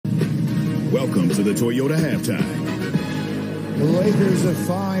Welcome to the Toyota Halftime. The Lakers a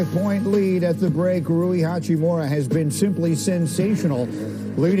 5-point lead at the break. Rui Hachimura has been simply sensational,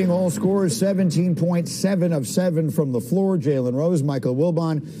 leading all scorers 17.7 of 7 from the floor. Jalen Rose, Michael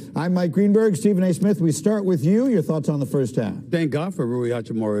Wilbon. I'm Mike Greenberg, Stephen A. Smith. We start with you. Your thoughts on the first half? Thank God for Rui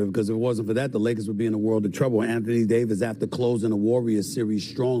Hachimura, because if it wasn't for that, the Lakers would be in a world of trouble. Anthony Davis, after closing the Warriors series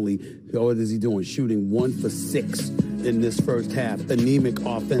strongly, what is he doing? Shooting 1 for 6 in this first half. Anemic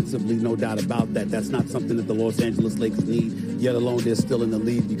offensively, no doubt about that. That's not something that the Los Angeles Lakers need, yet alone they're still in the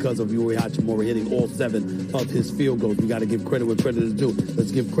lead because of Rui Hachimura hitting all 7 of his field goals. We got to give credit where credit is due. Let's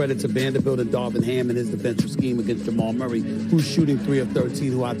give credit to Vanderbilt and Darvin Ham and his defensive scheme against Jamal Murray, who's shooting 3 of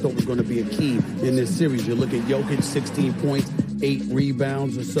 13, who I thought was going to be a key in this series. You look at Jokic, 16 points, 8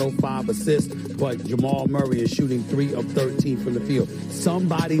 rebounds or so, 5 assists, but Jamal Murray is shooting 3 of 13 from the field.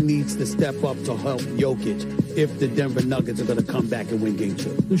 Somebody needs to step up to help Jokic if the Denver Nuggets are going to come back and win Game 2.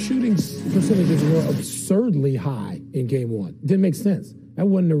 The shooting percentages were absurdly high in Game 1. Didn't make sense. That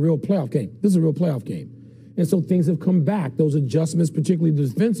wasn't a real playoff game. This is a real playoff game. And so things have come back. Those adjustments, particularly the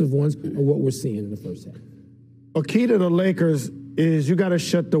defensive ones, are what we're seeing in the first half. A key to the Lakers is you got to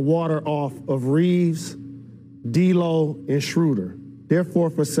shut the water off of Reeves, D'Lo, and Schroeder. They're 4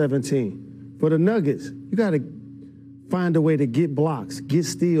 for 17. For the Nuggets, you got to find a way to get blocks, get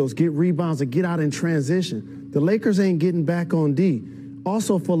steals, get rebounds, and get out in transition. The Lakers ain't getting back on D.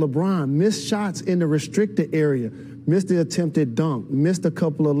 Also for LeBron, missed shots in the restricted area, missed the attempted dunk, missed a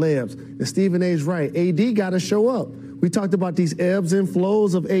couple of layups. And Stephen A's right. AD got to show up. We talked about these ebbs and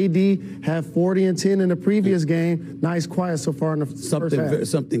flows of AD, have 40 and 10 in the previous game. Nice quiet so far in the first half.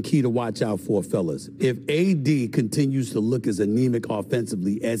 Something key to watch out for, fellas. If AD continues to look as anemic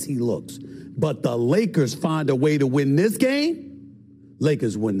offensively as he looks, but the Lakers find a way to win this game,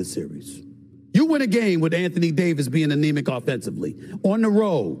 Lakers win the series. You win a game with Anthony Davis being anemic offensively on the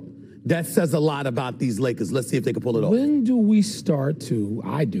road. That says a lot about these Lakers. Let's see if they can pull it off. When do we start to,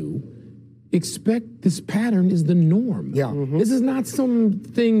 I do, expect this pattern is the norm? Yeah. This is not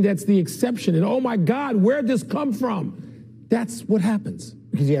something that's the exception. And oh my God, where'd this come from? That's what happens.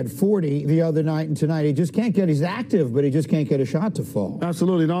 Because he had 40 the other night, and tonight he just can't get, he's active, but he just can't get a shot to fall.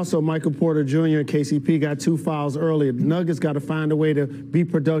 Absolutely. And also Michael Porter Jr. and KCP got 2 fouls earlier. The Nuggets got to find a way to be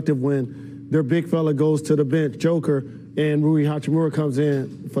productive when their big fella goes to the bench, Joker, and Rui Hachimura comes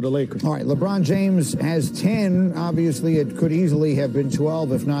in for the Lakers. All right, LeBron James has 10. Obviously, it could easily have been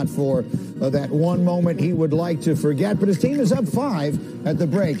 12 if not for that one moment he would like to forget. But his team is up 5 at the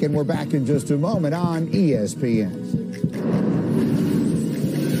break, and we're back in just a moment on ESPN.